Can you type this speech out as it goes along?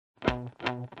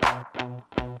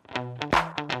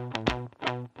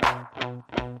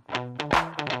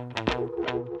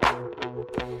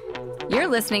You're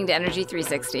listening to Energy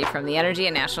 360 from the Energy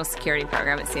and National Security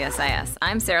Program at CSIS.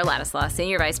 I'm Sarah Ladislaw,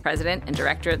 Senior Vice President and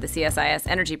Director of the CSIS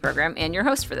Energy Program, and your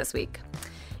host for this week.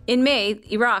 In May,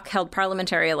 Iraq held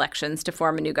parliamentary elections to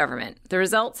form a new government. The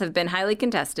results have been highly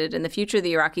contested, and the future of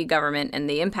the Iraqi government and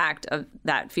the impact of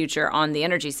that future on the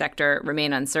energy sector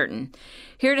remain uncertain.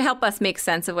 Here to help us make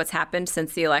sense of what's happened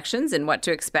since the elections and what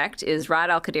to expect is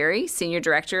Rad Al-Qadiri, Senior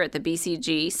Director at the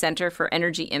BCG Center for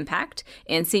Energy Impact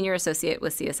and Senior Associate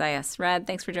with CSIS. Rad,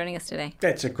 thanks for joining us today.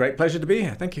 It's a great pleasure to be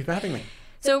here. Thank you for having me.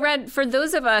 So, Rad, for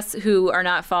those of us who are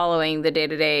not following the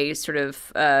day-to-day sort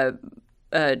of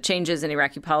changes in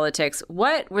Iraqi politics,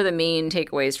 what were the main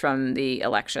takeaways from the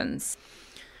elections?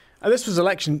 This was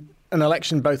an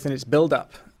election both in its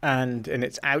build-up and in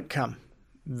its outcome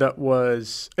that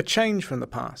was a change from the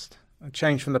past, a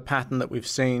change from the pattern that we've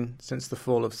seen since the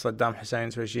fall of Saddam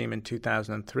Hussein's regime in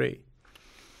 2003.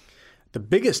 The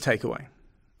biggest takeaway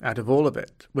out of all of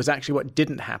it was actually what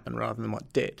didn't happen rather than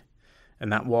what did.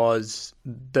 And that was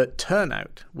that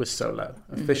turnout was so low.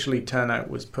 Officially, turnout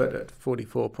was put at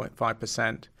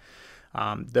 44.5%.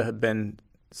 There had been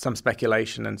some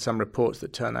speculation and some reports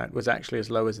that turnout was actually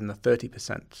as low as in the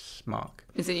 30% mark.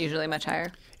 Is it usually much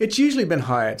higher? It's usually been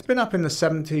higher. It's been up in the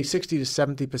 60 to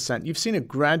 70%. You've seen a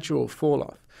gradual fall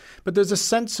off. But there's a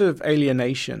sense of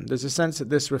alienation. There's a sense that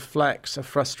this reflects a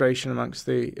frustration amongst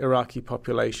the Iraqi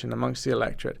population, amongst the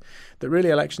electorate, that really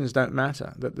elections don't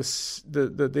matter, that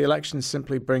the elections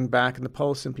simply bring back, and the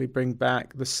polls simply bring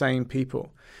back the same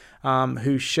people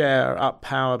who share up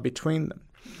power between them.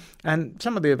 And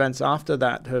some of the events after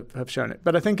that have shown it.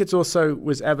 But I think it also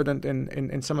was evident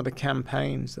in some of the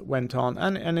campaigns that went on,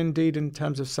 and indeed in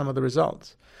terms of some of the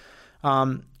results.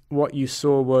 What you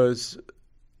saw was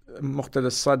Muqtada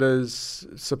Sadr's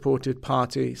supported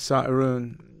party,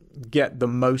 Sa'irun, get the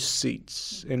most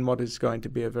seats in what is going to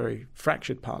be a very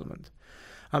fractured parliament.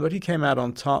 But he came out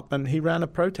on top, and he ran a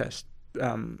protest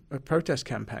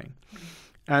campaign.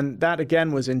 And that,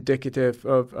 again, was indicative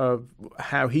of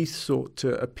how he sought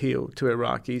to appeal to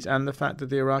Iraqis, and the fact that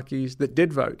the Iraqis that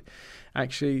did vote,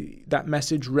 actually, that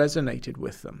message resonated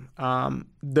with them.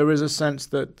 There is a sense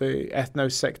that the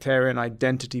ethno-sectarian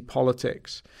identity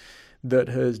politics that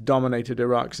has dominated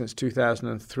Iraq since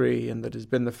 2003 and that has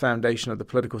been the foundation of the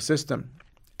political system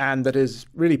and that has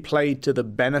really played to the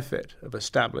benefit of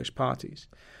established parties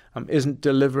isn't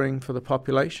delivering for the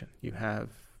population. You have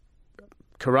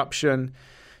corruption,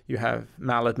 you have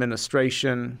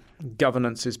maladministration,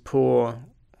 governance is poor,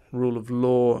 rule of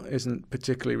law isn't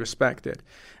particularly respected,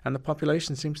 and the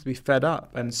population seems to be fed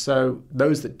up. And so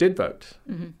those that did vote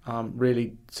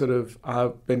really sort of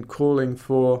have been calling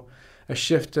for a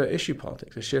shift to issue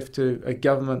politics, a shift to a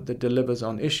government that delivers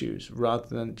on issues rather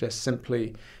than just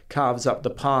simply carves up the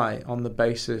pie on the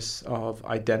basis of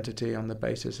identity, on the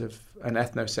basis of an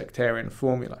ethno-sectarian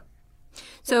formula.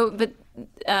 So, but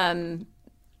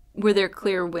were there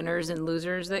clear winners and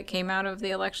losers that came out of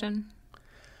the election?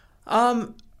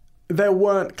 There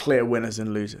weren't clear winners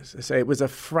and losers. I say it was a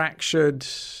fractured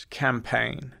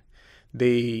campaign.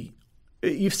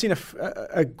 You've seen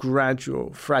a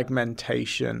gradual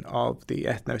fragmentation of the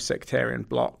ethno-sectarian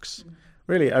blocs,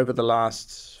 really over the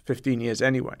last 15 years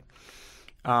anyway.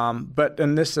 But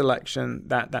in this election,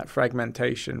 that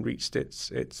fragmentation reached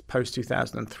its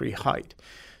post-2003 height.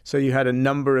 So you had a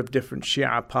number of different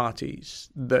Shia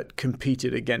parties that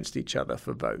competed against each other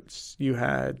for votes. You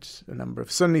had a number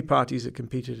of Sunni parties that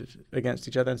competed against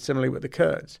each other, and similarly with the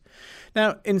Kurds.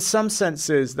 Now, in some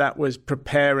senses, that was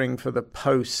preparing for the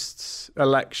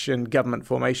post-election government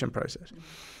formation process.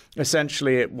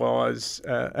 Essentially, it was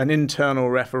an internal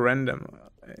referendum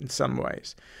in some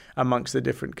ways amongst the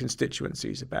different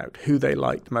constituencies about who they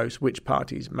liked most, which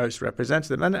parties most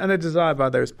represented them, and a desire by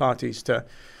those parties to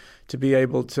be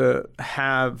able to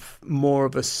have more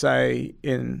of a say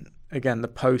in, again, the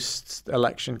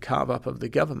post-election carve-up of the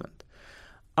government.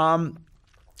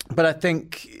 But I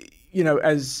think,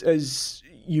 as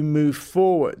you move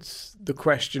forwards, the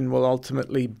question will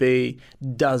ultimately be,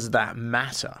 does that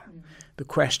matter? The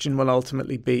question will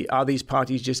ultimately be, are these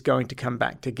parties just going to come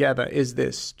back together? Is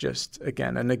this just,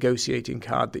 again, a negotiating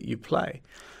card that you play?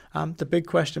 The big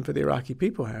question for the Iraqi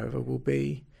people, however, will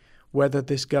be whether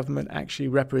this government actually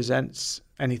represents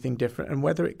anything different and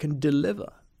whether it can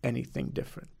deliver anything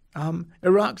different.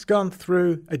 Iraq's gone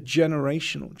through a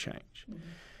generational change. Mm-hmm.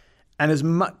 And as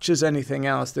much as anything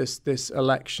else, this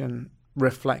election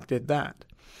reflected that.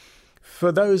 For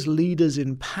those leaders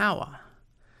in power,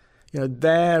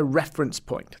 their reference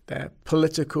point, their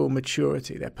political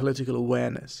maturity, their political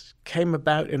awareness came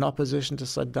about in opposition to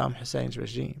Saddam Hussein's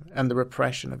regime and the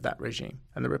repression of that regime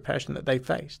and the repression that they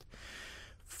faced.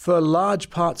 For large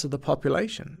parts of the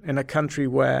population in a country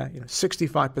where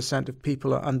 65% of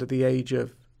people are under the age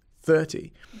of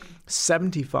 30,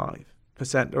 75%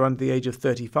 are under the age of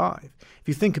 35. If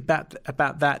you think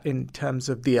about that in terms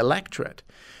of the electorate,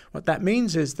 what that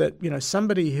means is that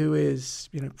somebody who is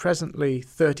presently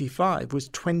 35 was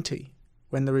 20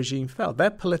 when the regime fell. Their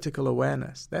political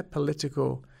awareness, their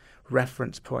political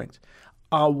reference point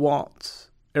are what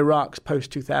Iraq's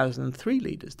post-2003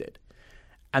 leaders did.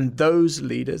 And those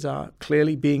leaders are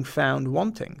clearly being found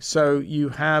wanting. So you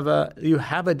have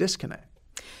a disconnect.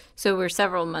 So we're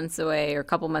several months away or a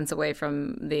couple months away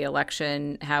from the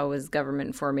election. How has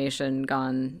government formation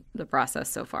gone, the process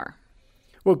so far?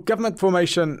 Well, government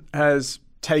formation has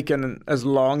taken as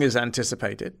long as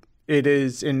anticipated. It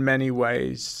is in many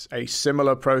ways a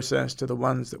similar process to the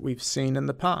ones that we've seen in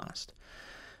the past.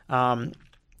 The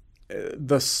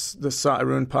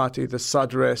Sa'irun Party, the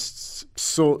Sadrists,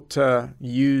 sought to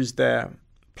use their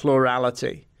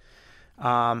plurality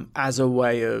as a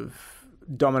way of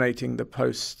dominating the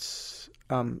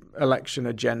post-election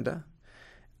agenda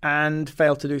and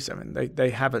failed to do so. I mean, they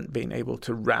haven't been able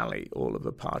to rally all of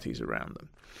the parties around them.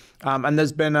 And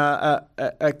there's been a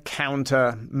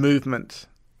counter movement,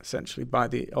 essentially, by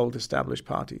the old established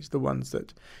parties, the ones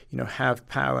that have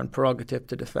power and prerogative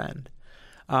to defend,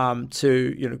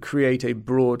 to create a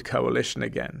broad coalition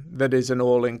again that is an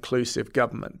all-inclusive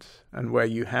government and where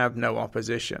you have no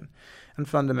opposition, and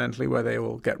fundamentally where they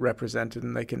all get represented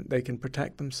and they can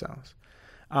protect themselves.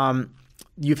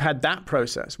 You've had that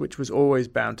process, which was always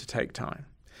bound to take time.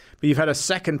 But you've had a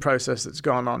second process that's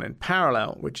gone on in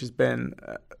parallel, which has been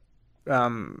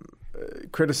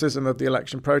criticism of the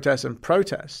election protests and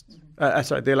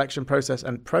the election process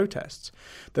and protests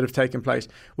that have taken place,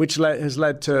 which has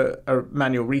led to a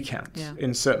manual recount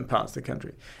in certain parts of the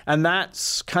country. And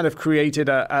that's kind of created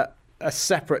a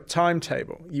separate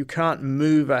timetable. You can't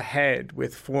move ahead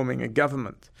with forming a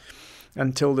government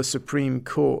until the Supreme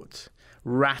Court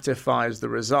ratifies the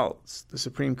results. The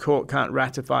Supreme Court can't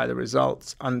ratify the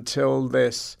results until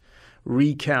this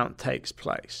recount takes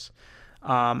place.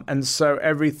 And so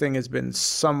everything has been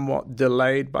somewhat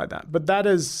delayed by that. But that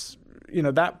is,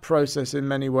 that process in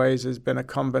many ways has been a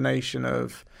combination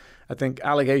of, I think,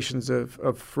 allegations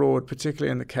of fraud,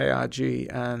 particularly in the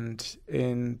KRG and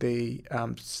in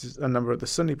a number of the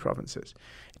Sunni provinces.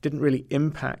 It didn't really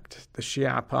impact the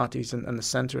Shia parties and the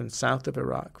center and south of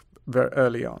Iraq very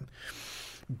early on.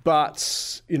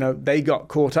 But, they got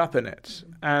caught up in it.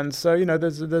 And so,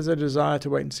 there's a desire to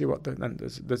wait and see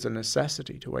there's a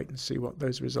necessity to wait and see what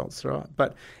those results are.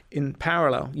 But in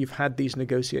parallel, you've had these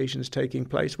negotiations taking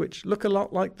place, which look a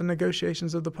lot like the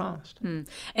negotiations of the past. And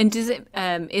is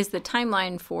the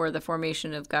timeline for the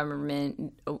formation of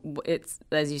government, it's,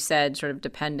 as you said, sort of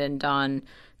dependent on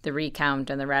the recount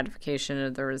and the ratification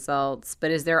of the results?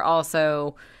 But is there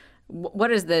also,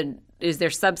 is there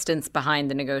substance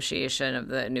behind the negotiation of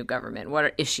the new government?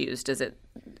 What issues does it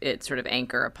sort of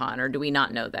anchor upon, or do we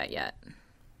not know that yet?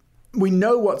 We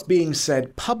know what's being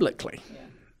said publicly. Yeah.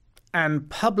 And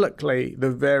publicly,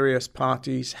 the various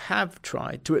parties have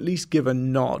tried to at least give a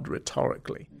nod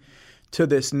rhetorically to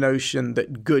this notion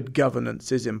that good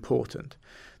governance is important,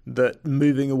 that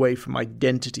moving away from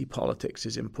identity politics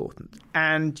is important.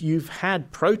 And you've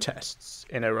had protests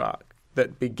in Iraq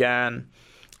that began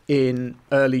in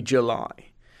early July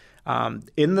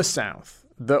in the south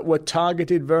that were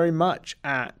targeted very much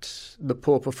at the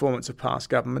poor performance of past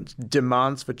governments,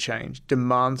 demands for change,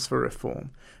 demands for reform,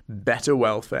 better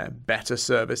welfare, better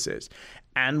services,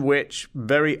 and which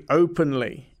very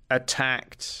openly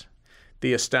attacked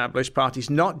the established parties,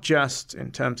 not just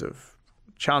in terms of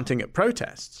chanting at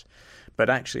protests, but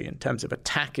actually in terms of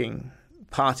attacking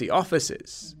party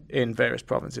offices in various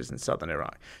provinces in southern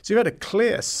Iraq. So you had a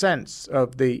clear sense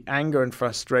of the anger and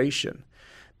frustration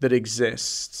that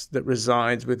exists, that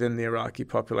resides within the Iraqi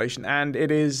population. And it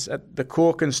is at the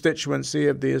core constituency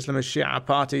of the Islamist Shia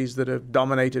parties that have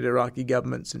dominated Iraqi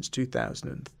government since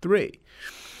 2003.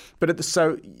 But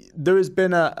so there has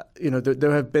been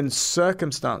there have been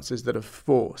circumstances that have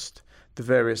forced the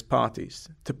various parties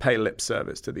to pay lip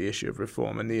service to the issue of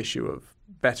reform and the issue of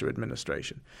better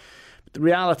administration. But the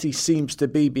reality seems to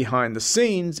be behind the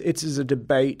scenes, it is a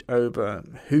debate over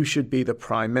who should be the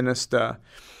prime minister,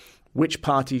 which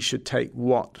party should take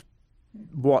what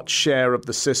share of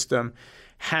the system,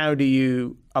 how do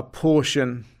you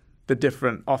apportion the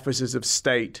different offices of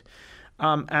state.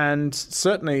 And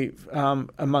certainly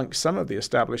amongst some of the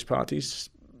established parties,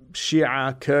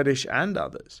 Shia, Kurdish, and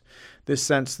others. This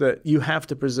sense that you have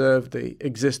to preserve the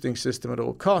existing system at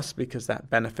all costs because that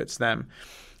benefits them.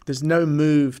 There's no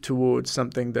move towards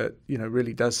something that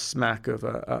really does smack of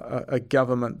a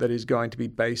government that is going to be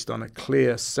based on a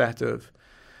clear set of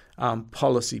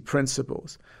policy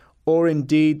principles, or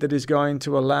indeed that is going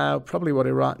to allow probably what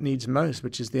Iraq needs most,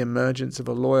 which is the emergence of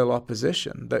a loyal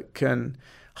opposition that can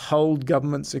hold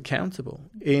governments accountable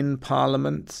in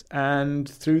parliament and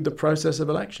through the process of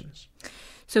elections.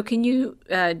 So do you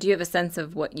have a sense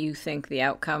of what you think the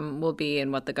outcome will be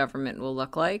and what the government will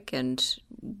look like, and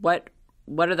what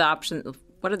are the options?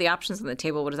 What are the options on the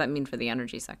table? What does that mean for the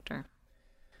energy sector?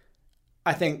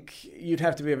 I think you'd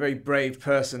have to be a very brave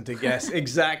person to guess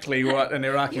exactly what an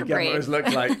Iraqi government has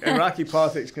looked like. Iraqi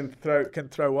politics can throw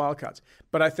wildcards.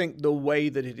 But I think the way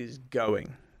that it is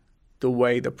going, the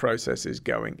way the process is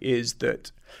going, is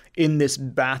that in this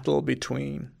battle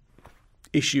between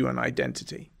issue and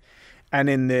identity, and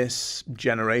in this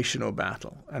generational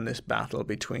battle, and this battle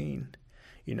between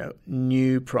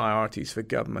new priorities for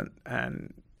government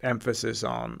and emphasis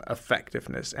on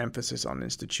effectiveness, emphasis on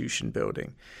institution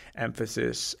building,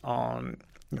 emphasis on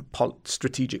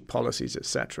strategic policies,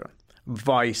 etc.,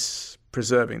 vice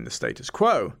preserving the status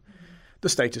quo. The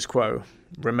status quo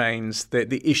remains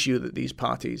the issue that these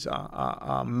parties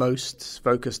are most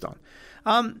focused on.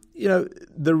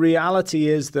 The reality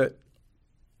is that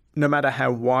no matter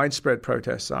how widespread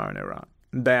protests are in Iraq,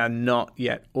 they are not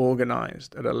yet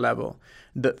organized at a level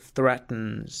that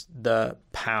threatens the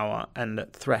power and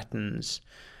that threatens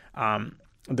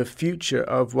the future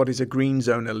of what is a green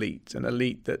zone elite, an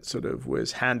elite that sort of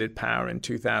was handed power in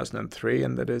 2003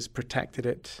 and that has protected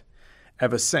it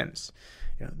ever since.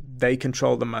 They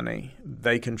control the money,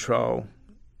 they control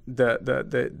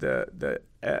the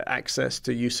access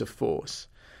to use of force,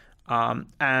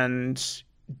 and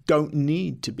don't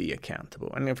need to be accountable,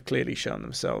 and have clearly shown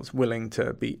themselves willing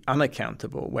to be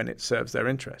unaccountable when it serves their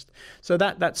interest. So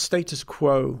that status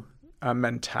quo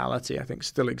mentality, I think,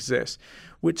 still exists,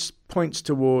 which points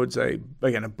towards a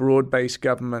broad-based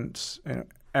government,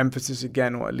 emphasis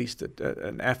again, or at least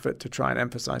an effort to try and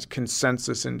emphasize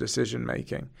consensus in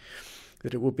decision-making,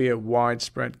 that it will be a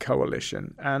widespread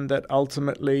coalition, and that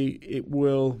ultimately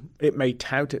it may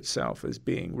tout itself as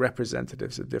being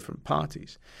representatives of different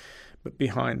parties. But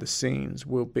behind the scenes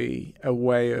will be a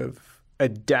way of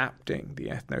adapting the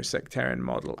ethno-sectarian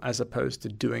model as opposed to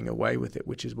doing away with it,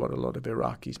 which is what a lot of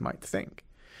Iraqis might think.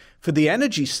 For the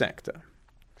energy sector,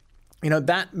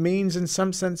 that means in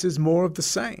some senses more of the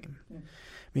same.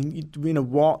 I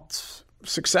mean, what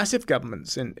successive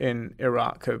governments in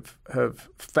Iraq have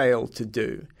failed to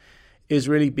do is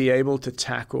really be able to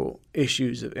tackle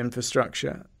issues of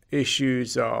infrastructure,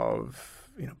 issues of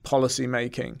policy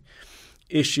making,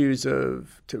 issues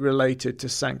related to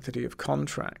sanctity of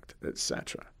contract,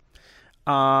 etc.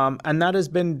 And that has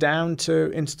been down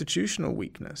to institutional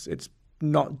weakness. It's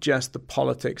not just the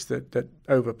politics that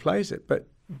overplays it, but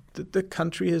the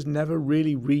country has never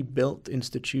really rebuilt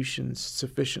institutions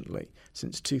sufficiently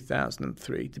since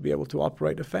 2003 to be able to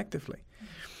operate effectively.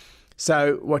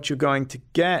 So what you're going to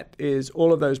get is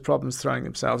all of those problems throwing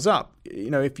themselves up.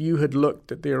 If you had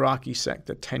looked at the Iraqi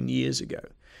sector 10 years ago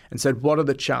and said, what are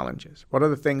the challenges? What are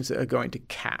the things that are going to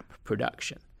cap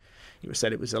production? You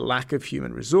said it was a lack of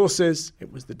human resources,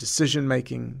 it was the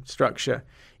decision-making structure,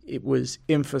 it was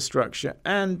infrastructure,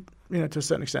 and, to a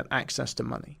certain extent, access to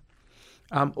money.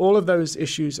 All of those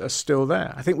issues are still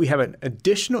there. I think we have an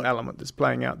additional element that's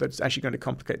playing out that's actually going to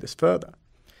complicate this further,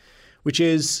 which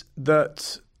is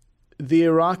that the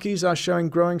Iraqis are showing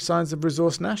growing signs of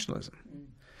resource nationalism.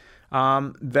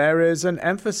 There is an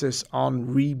emphasis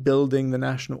on rebuilding the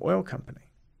National Oil Company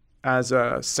as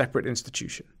a separate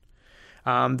institution.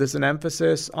 There's an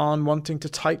emphasis on wanting to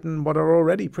tighten what are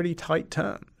already pretty tight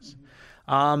terms.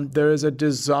 There is a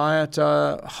desire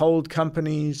to hold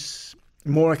companies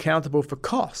more accountable for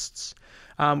costs,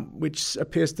 which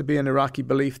appears to be an Iraqi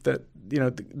belief that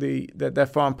that their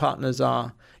foreign partners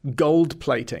are gold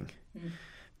plating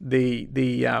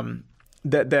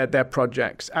their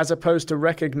projects, as opposed to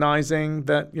recognizing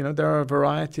that there are a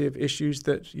variety of issues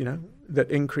that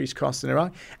increase costs in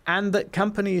Iraq, and that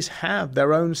companies have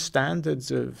their own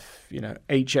standards of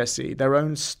HSE, their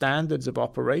own standards of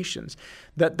operations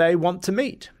that they want to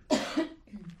meet.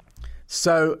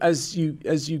 So as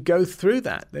you go through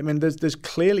that, I mean, there's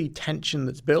clearly tension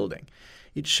that's building.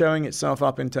 It's showing itself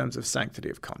up in terms of sanctity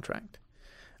of contract,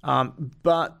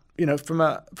 but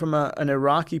from an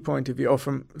Iraqi point of view, or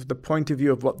from the point of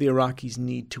view of what the Iraqis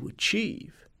need to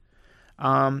achieve,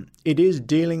 it is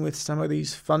dealing with some of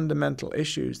these fundamental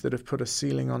issues that have put a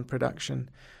ceiling on production,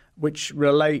 which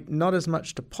relate not as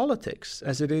much to politics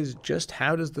as it is just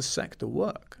how does the sector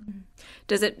work.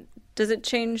 Does it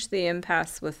change the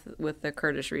impasse with the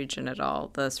Kurdish region at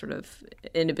all, the sort of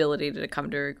inability to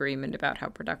come to agreement about how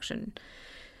production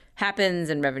happens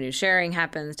and revenue sharing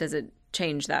happens? Does it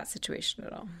change that situation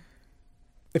at all?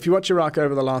 If you watch Iraq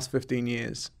over the last 15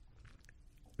 years,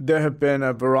 there have been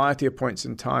a variety of points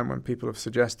in time when people have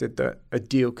suggested that a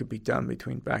deal could be done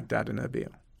between Baghdad and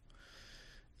Erbil.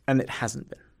 And it hasn't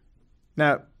been.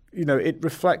 Now, it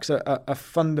reflects a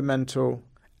fundamental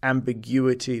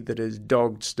ambiguity that has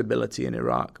dogged stability in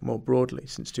Iraq more broadly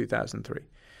since 2003,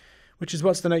 which is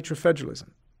what's the nature of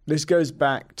federalism. This goes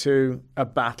back to a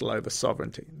battle over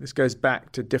sovereignty. This goes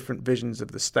back to different visions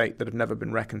of the state that have never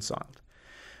been reconciled,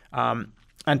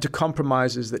 and to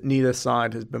compromises that neither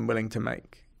side has been willing to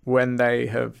make. When they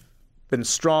have been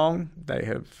strong, they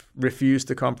have refused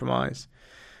to compromise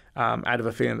out of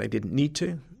a feeling they didn't need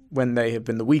to. When they have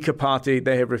been the weaker party,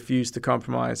 they have refused to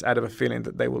compromise out of a feeling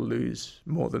that they will lose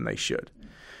more than they should.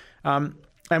 And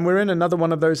we're in another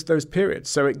one of those periods.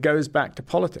 So it goes back to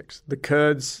politics. The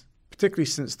Kurds, particularly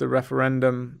since the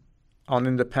referendum on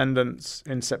independence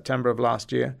in September of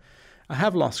last year,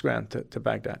 have lost ground to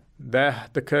Baghdad.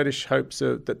 The Kurdish hopes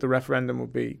are that the referendum will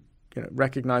be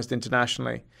recognized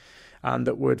internationally, and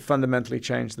that would fundamentally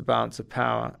change the balance of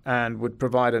power and would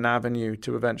provide an avenue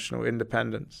to eventual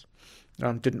independence.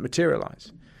 Didn't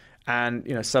materialize.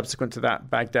 And subsequent to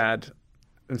that, Baghdad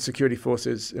and security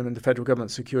forces, the federal government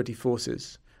security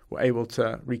forces were able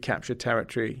to recapture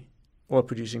territory,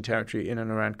 oil-producing territory in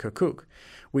and around Kirkuk,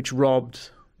 which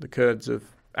robbed the Kurds of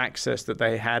access that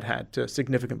they had to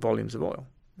significant volumes of oil,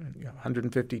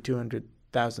 150,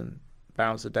 200,000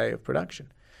 barrels a day of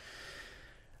production.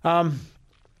 Given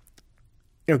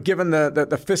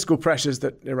the fiscal pressures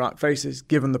that Iraq faces,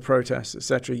 given the protests,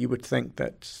 etc., you would think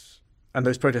that, and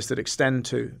those protests that extend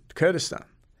to Kurdistan,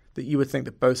 that you would think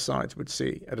that both sides would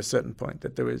see at a certain point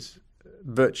that there is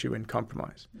virtue in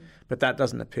compromise. But that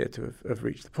doesn't appear to have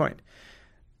reached the point.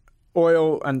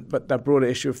 Oil, but that broader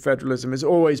issue of federalism is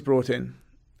always brought in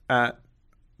at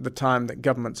the time that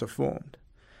governments are formed.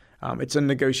 It's a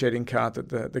negotiating card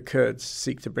that the Kurds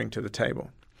seek to bring to the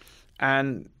table.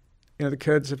 And the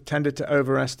Kurds have tended to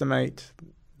overestimate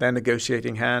their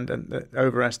negotiating hand and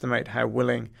overestimate how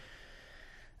willing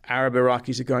Arab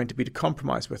Iraqis are going to be to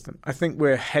compromise with them. I think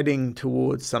we're heading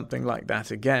towards something like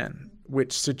that again,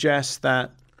 which suggests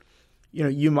that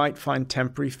you might find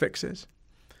temporary fixes.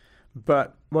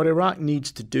 But what Iraq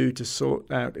needs to do to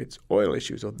sort out its oil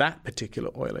issues, or that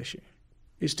particular oil issue,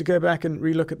 is to go back and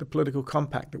relook at the political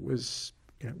compact that was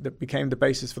that became the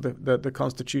basis for the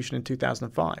Constitution in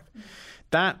 2005.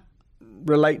 That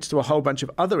relates to a whole bunch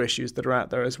of other issues that are out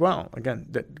there as well, again,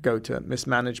 that go to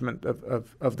mismanagement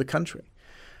of the country.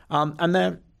 And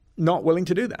they're not willing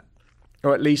to do that.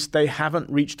 Or at least they haven't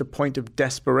reached a point of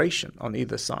desperation on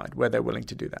either side where they're willing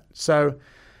to do that. So,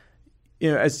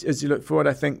 as you look forward,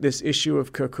 I think this issue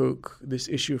of Kirkuk, this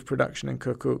issue of production in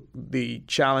Kirkuk, the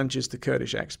challenges to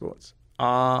Kurdish exports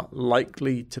are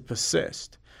likely to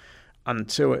persist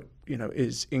until it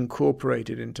is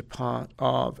incorporated into part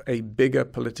of a bigger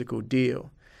political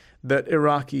deal that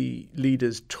Iraqi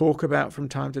leaders talk about from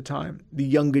time to time. The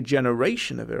younger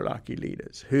generation of Iraqi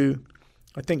leaders who,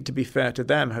 I think to be fair to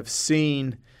them, have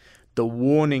seen the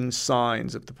warning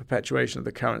signs of the perpetuation of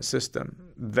the current system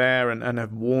there and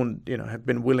have warned, have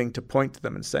been willing to point to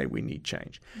them and say, we need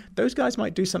change. Those guys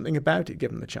might do something about it,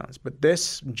 given the chance. But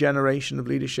this generation of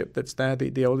leadership that's there,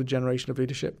 the older generation of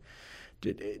leadership,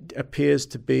 it appears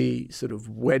to be sort of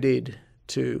wedded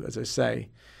to, as I say,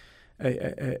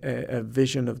 a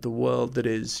vision of the world that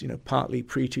is, partly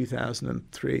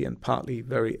pre-2003 and partly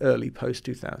very early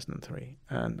post-2003.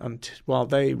 And while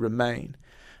they remain,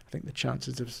 I think the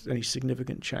chances of any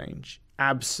significant change,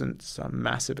 absent some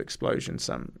massive explosion,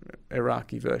 some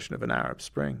Iraqi version of an Arab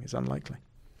Spring, is unlikely.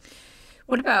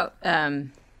 What about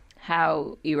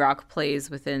how Iraq plays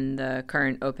within the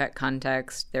current OPEC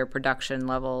context, their production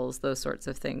levels, those sorts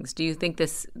of things? Do you think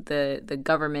the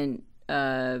government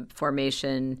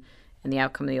formation and the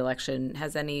outcome of the election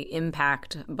has any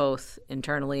impact both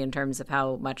internally in terms of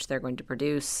how much they're going to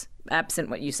produce, absent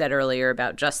what you said earlier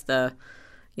about just the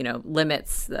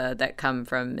limits that come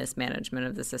from mismanagement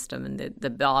of the system and the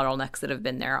bottlenecks that have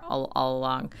been there all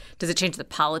along? Does it change the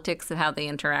politics of how they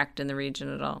interact in the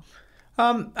region at all?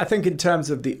 I think in terms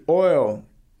of the oil,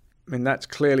 that's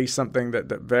clearly something that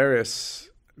various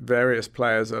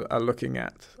players are looking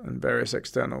at and various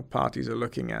external parties are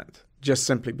looking at, just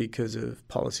simply because of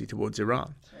policy towards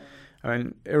Iran.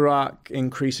 Sure. Iraq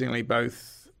increasingly,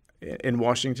 both in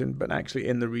Washington but actually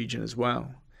in the region as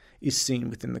well, is seen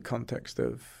within the context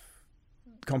of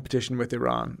competition with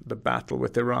Iran, the battle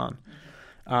with Iran,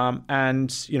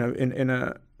 and in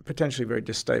a potentially very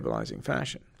destabilizing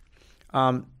fashion.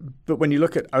 But when you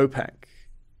look at OPEC,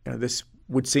 this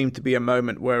would seem to be a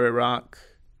moment where Iraq,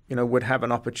 would have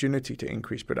an opportunity to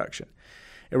increase production.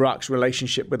 Iraq's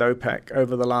relationship with OPEC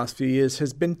over the last few years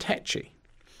has been tetchy.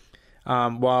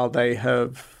 While they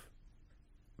have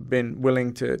been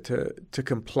willing to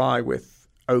comply with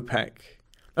OPEC,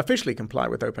 officially comply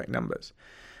with OPEC numbers,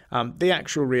 the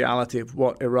actual reality of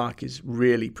what Iraq is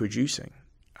really producing,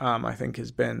 I think,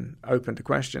 has been open to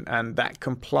question. And that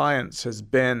compliance has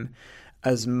been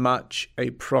as much a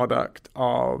product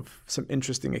of some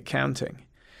interesting accounting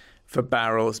for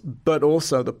barrels, but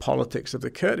also the politics of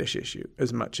the Kurdish issue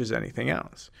as much as anything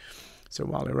else. So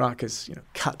while Iraq has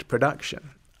cut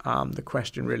production, the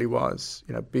question really was,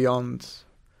 beyond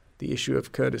the issue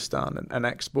of Kurdistan and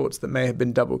exports that may have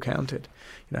been double counted,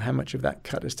 how much of that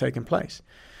cut has taken place.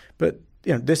 But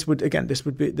this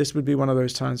would be one of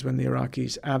those times when the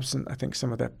Iraqis, absent I think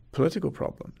some of their political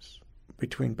problems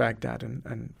between Baghdad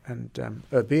and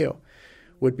Erbil,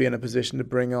 would be in a position to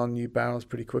bring on new barrels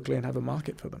pretty quickly and have a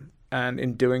market for them. And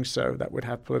in doing so, that would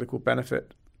have political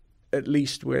benefit, at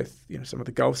least with some of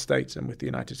the Gulf states and with the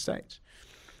United States.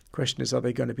 The question is, are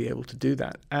they going to be able to do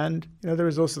that? And there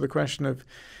is also the question of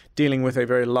dealing with a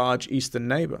very large eastern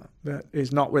neighbor that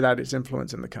is not without its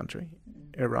influence in the country,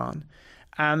 Iran,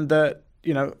 and that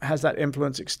has that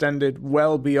influence extended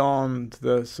well beyond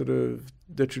the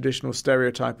traditional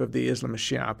stereotype of the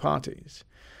Islamist Shia parties.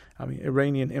 I mean,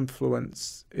 Iranian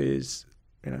influence is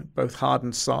both hard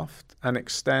and soft, and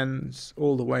extends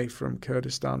all the way from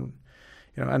Kurdistan,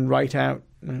 and right out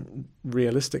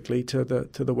realistically to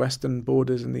the western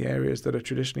borders and the areas that are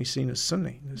traditionally seen as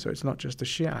Sunni. So it's not just a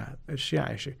Shia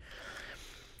issue.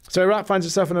 So Iraq finds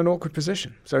itself in an awkward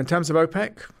position. So in terms of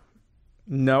OPEC,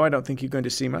 no, I don't think you're going to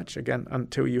see much, again,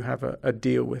 until you have a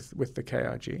deal with the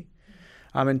KRG.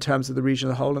 In terms of the region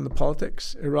as a whole and the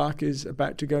politics, Iraq is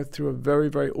about to go through a very,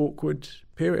 very awkward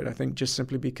period, I think, just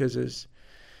simply because as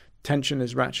tension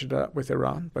is ratcheted up with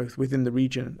Iran, both within the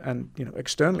region and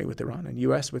externally with Iran, and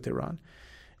U.S. with Iran,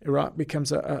 Iraq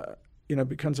becomes a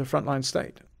frontline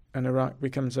state, and Iraq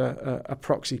becomes a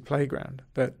proxy playground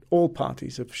that all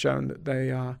parties have shown that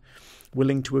they are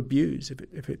willing to abuse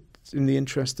if it's in the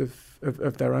interest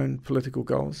of their own political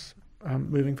goals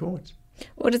moving forwards.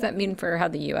 What does that mean for how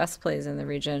the U.S. plays in the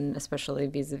region, especially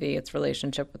vis-a-vis its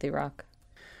relationship with Iraq?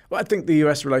 Well, I think the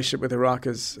U.S. relationship with Iraq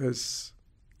has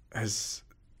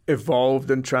evolved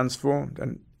and transformed,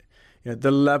 and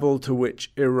the level to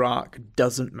which Iraq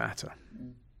doesn't matter.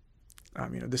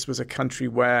 This was a country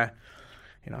where,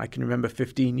 I can remember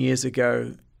 15 years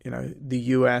ago, the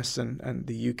U.S. and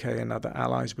the U.K. and other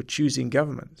allies were choosing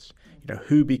governments.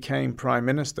 Who became prime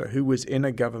minister, who was in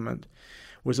a government,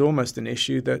 was almost an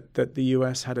issue that the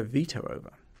U.S. had a veto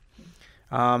over.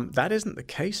 That isn't the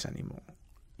case anymore,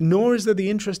 nor is there the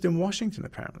interest in Washington,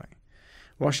 apparently.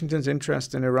 Washington's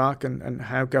interest in Iraq and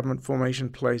how government formation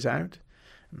plays out,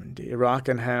 Iraq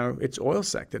and how its oil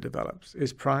sector develops,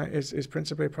 is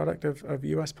principally a product of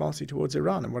U.S. policy towards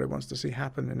Iran and what it wants to see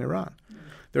happen in Iran.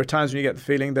 There are times when you get the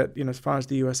feeling that, as far as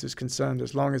the U.S. is concerned,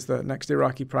 as long as the next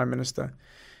Iraqi prime minister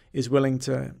is willing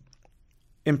to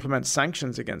implement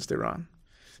sanctions against Iran,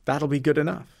 that'll be good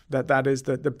enough. That is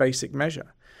the basic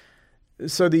measure.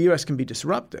 So the U.S. can be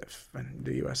disruptive, and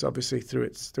the U.S. obviously through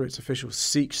its officials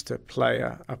seeks to play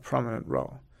a prominent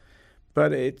role.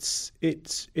 But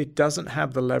it doesn't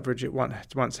have the leverage it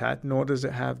once had, nor does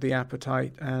it have the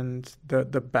appetite and the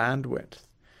bandwidth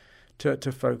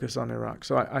to focus on Iraq.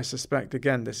 So I suspect,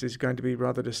 again, this is going to be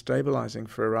rather destabilizing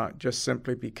for Iraq, just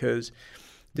simply because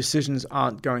decisions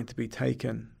aren't going to be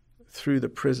taken through the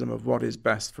prism of what is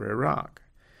best for Iraq.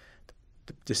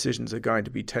 The decisions are going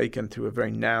to be taken through a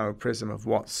very narrow prism of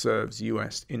what serves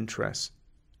U.S. interests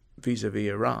vis-a-vis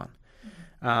Iran.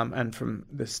 And from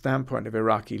the standpoint of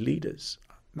Iraqi leaders,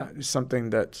 that is something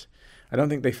that I don't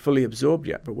think they fully absorb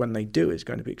yet, but when they do, is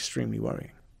going to be extremely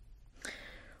worrying.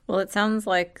 Well, it sounds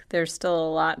like there's still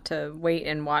a lot to wait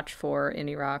and watch for in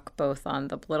Iraq, both on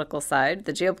the political side,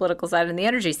 the geopolitical side, and the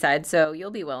energy side. So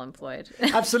you'll be well employed.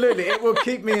 Absolutely, it will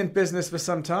keep me in business for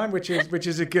some time, which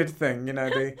is a good thing.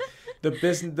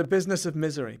 The business of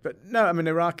misery. But no,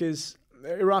 Iraq is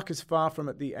far from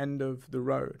at the end of the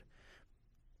road.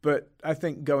 But I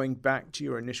think going back to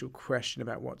your initial question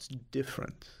about what's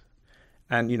different,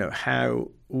 and how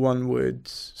one would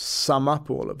sum up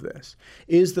all of this,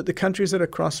 is that the country's at a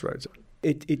crossroads.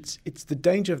 It's the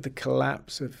danger of the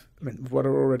collapse of what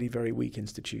are already very weak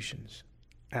institutions,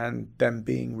 and them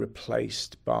being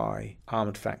replaced by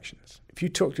armed factions. If you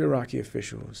talk to Iraqi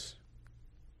officials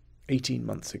 18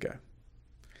 months ago,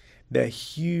 Their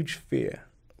huge fear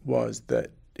was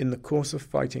that in the course of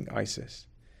fighting ISIS,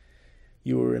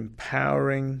 you were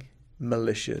empowering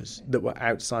militias that were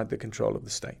outside the control of the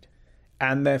state.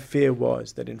 And their fear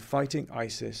was that in fighting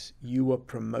ISIS, you were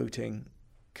promoting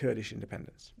Kurdish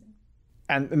independence.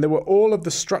 And there were all of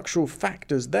the structural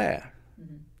factors there.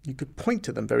 Mm-hmm. You could point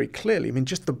to them very clearly. I mean,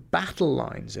 just the battle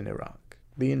lines in Iraq,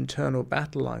 the internal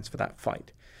battle lines for that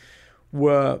fight,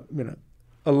 were,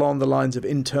 along the lines of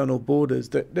internal borders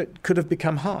that could have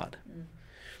become hard.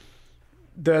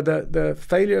 The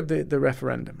failure of the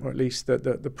referendum, or at least the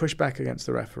pushback against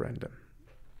the referendum,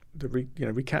 the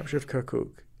recapture of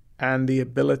Kirkuk, and the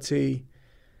ability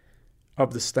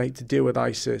of the state to deal with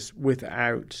ISIS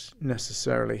without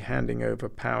necessarily handing over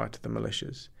power to the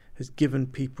militias has given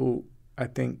people, I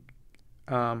think,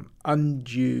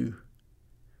 undue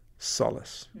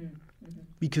solace. Mm-hmm.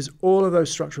 Because all of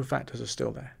those structural factors are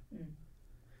still there. Mm.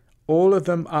 All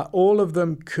of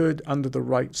them could, under the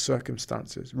right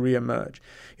circumstances, reemerge.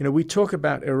 We talk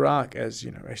about Iraq as,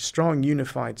 a strong,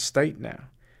 unified state now.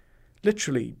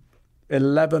 Literally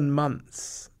 11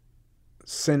 months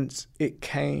since it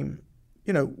came,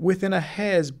 within a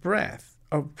hair's breadth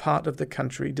of part of the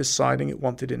country deciding it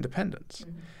wanted independence.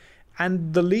 Mm-hmm.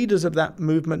 And the leaders of that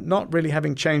movement not really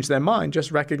having changed their mind,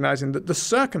 just recognizing that the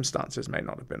circumstances may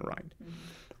not have been right.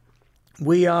 Mm-hmm.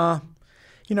 We are,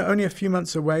 only a few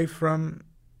months away from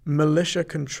militia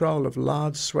control of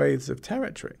large swathes of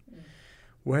territory,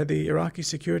 where the Iraqi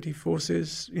security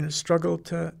forces, struggle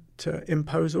to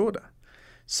impose order.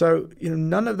 So,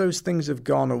 none of those things have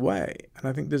gone away. And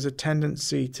I think there's a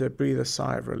tendency to breathe a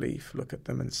sigh of relief, look at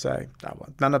them and say, oh,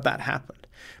 well, none of that happened.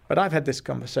 But I've had this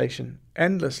conversation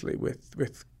endlessly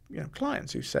with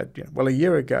clients who said, well, a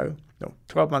year ago, no,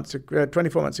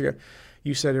 24 months ago,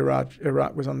 you said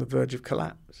Iraq was on the verge of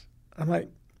collapse. I'm like,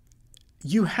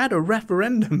 you had a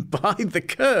referendum by the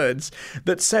Kurds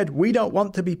that said, we don't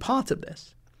want to be part of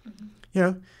this.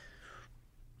 Mm-hmm.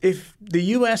 If the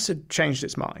U.S. had changed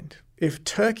its mind, if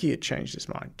Turkey had changed its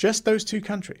mind, just those two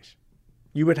countries,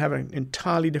 you would have an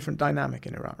entirely different dynamic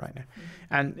in Iraq right now.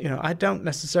 Mm-hmm. And, I don't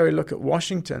necessarily look at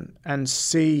Washington and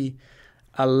see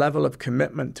a level of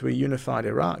commitment to a unified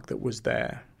Iraq that was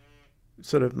there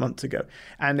sort of months ago.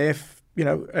 And if,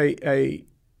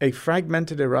 a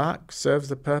fragmented Iraq serves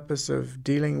the purpose of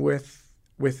dealing with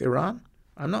Iran,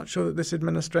 I'm not sure that this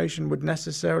administration would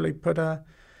necessarily put a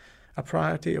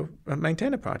priority or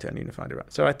maintain a priority on unified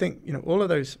Iraq. So I think, all of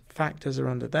those factors are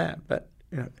under there. But,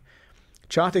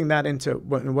 charting that into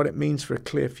what it means for a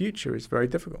clear future is very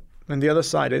difficult. And the other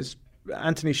side is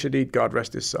Anthony Shadid, God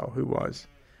rest his soul, who was,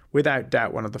 without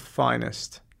doubt, one of the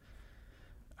finest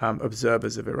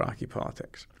observers of Iraqi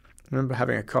politics. I remember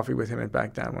having a coffee with him in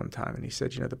Baghdad one time, and he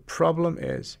said, the problem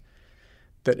is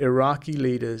that Iraqi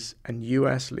leaders and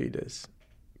U.S. leaders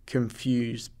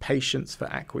confuse patience for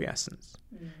acquiescence.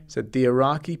 Mm. So the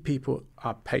Iraqi people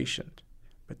are patient,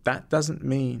 but that doesn't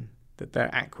mean that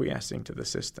they're acquiescing to the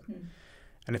system. Mm.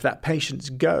 And if that patience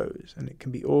goes and it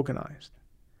can be organized,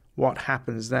 what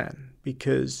happens then?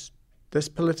 Because this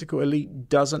political elite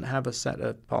doesn't have a set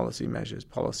of policy measures,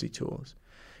 policy tools,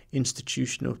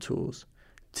 institutional tools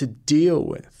to deal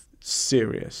with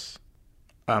serious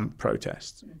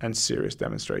protests and serious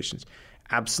demonstrations,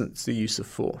 absent the use of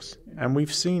force. And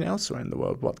we've seen elsewhere in the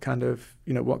world what kind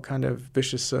of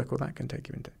vicious circle that can take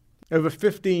you into. Over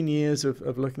 15 years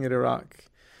of looking at Iraq,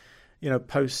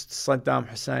 post Saddam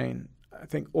Hussein, I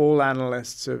think all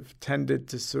analysts have tended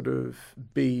to sort of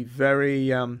be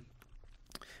very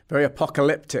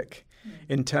apocalyptic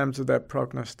in terms of their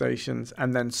prognostications,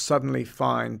 and then suddenly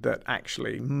find that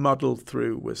actually muddled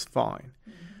through was fine.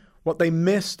 Mm-hmm. What they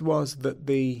missed was that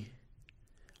the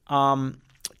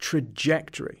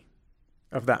trajectory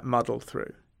of that muddle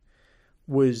through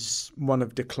was one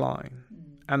of decline.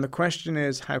 Mm-hmm. And the question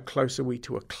is, how close are we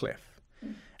to a cliff?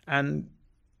 Mm-hmm. And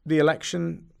the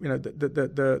election,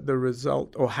 the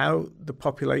result, or how the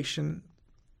population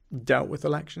dealt with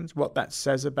elections, what that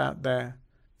says about their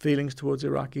feelings towards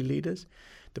Iraqi leaders,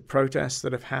 the protests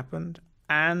that have happened,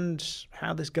 and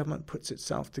how this government puts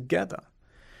itself together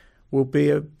will be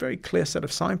a very clear set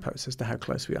of signposts as to how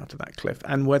close we are to that cliff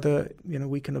and whether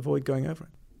we can avoid going over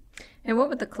it. And what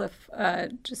would the cliff,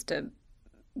 just to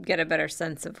get a better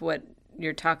sense of what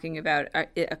you're talking about,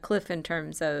 a cliff in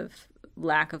terms of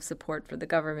lack of support for the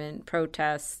government,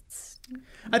 protests,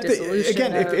 dissolution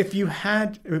again, if you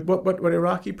had what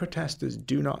Iraqi protesters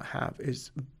do not have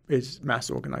is mass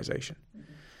organization.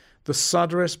 Mm-hmm. The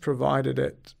Sadrists provided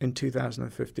it in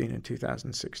 2015 and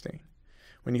 2016,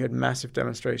 when you had massive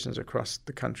demonstrations across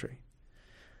the country.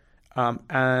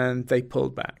 and they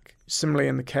pulled back. Similarly,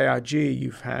 in the KRG,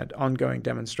 you've had ongoing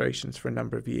demonstrations for a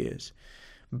number of years.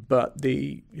 But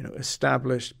the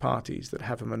established parties that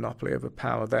have a monopoly over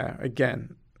power there,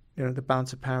 again, the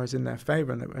balance of power is in their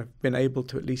favor, and they have been able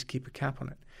to at least keep a cap on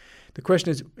it. The question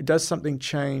is, does something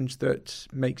change that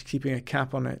makes keeping a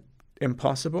cap on it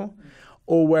impossible,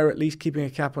 or where at least keeping a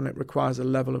cap on it requires a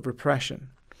level of repression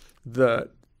that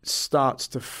starts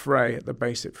to fray at the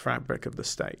basic fabric of the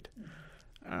state?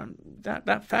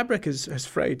 That fabric has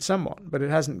frayed somewhat, but it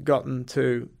hasn't gotten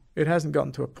to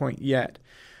a point yet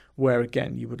where,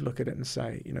 again, you would look at it and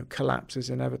say, collapse is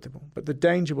inevitable. But the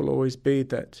danger will always be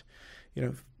that,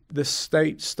 the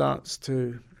state starts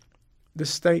to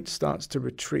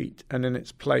retreat, and in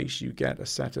its place you get a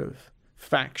set of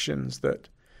factions that,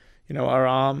 are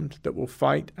armed, that will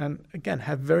fight, and again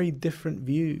have very different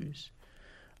views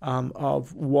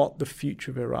of what the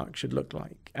future of Iraq should look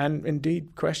like, and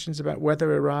indeed questions about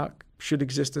whether Iraq should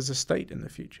exist as a state in the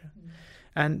future.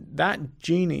 And that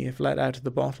genie, if let out of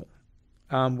the bottle,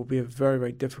 will be a very,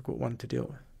 very difficult one to deal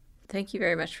with. Thank you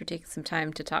very much for taking some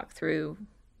time to talk through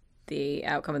the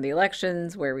outcome of the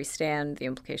elections, where we stand, the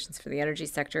implications for the energy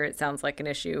sector. It sounds like an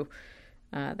issue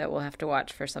that we'll have to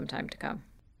watch for some time to come.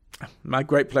 My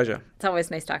great pleasure. It's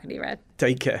always nice talking to you, Red.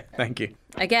 Take care. Thank you.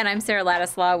 Again, I'm Sarah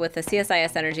Ladislaw with the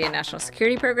CSIS Energy and National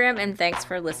Security Program, and thanks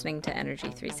for listening to Energy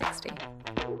 360.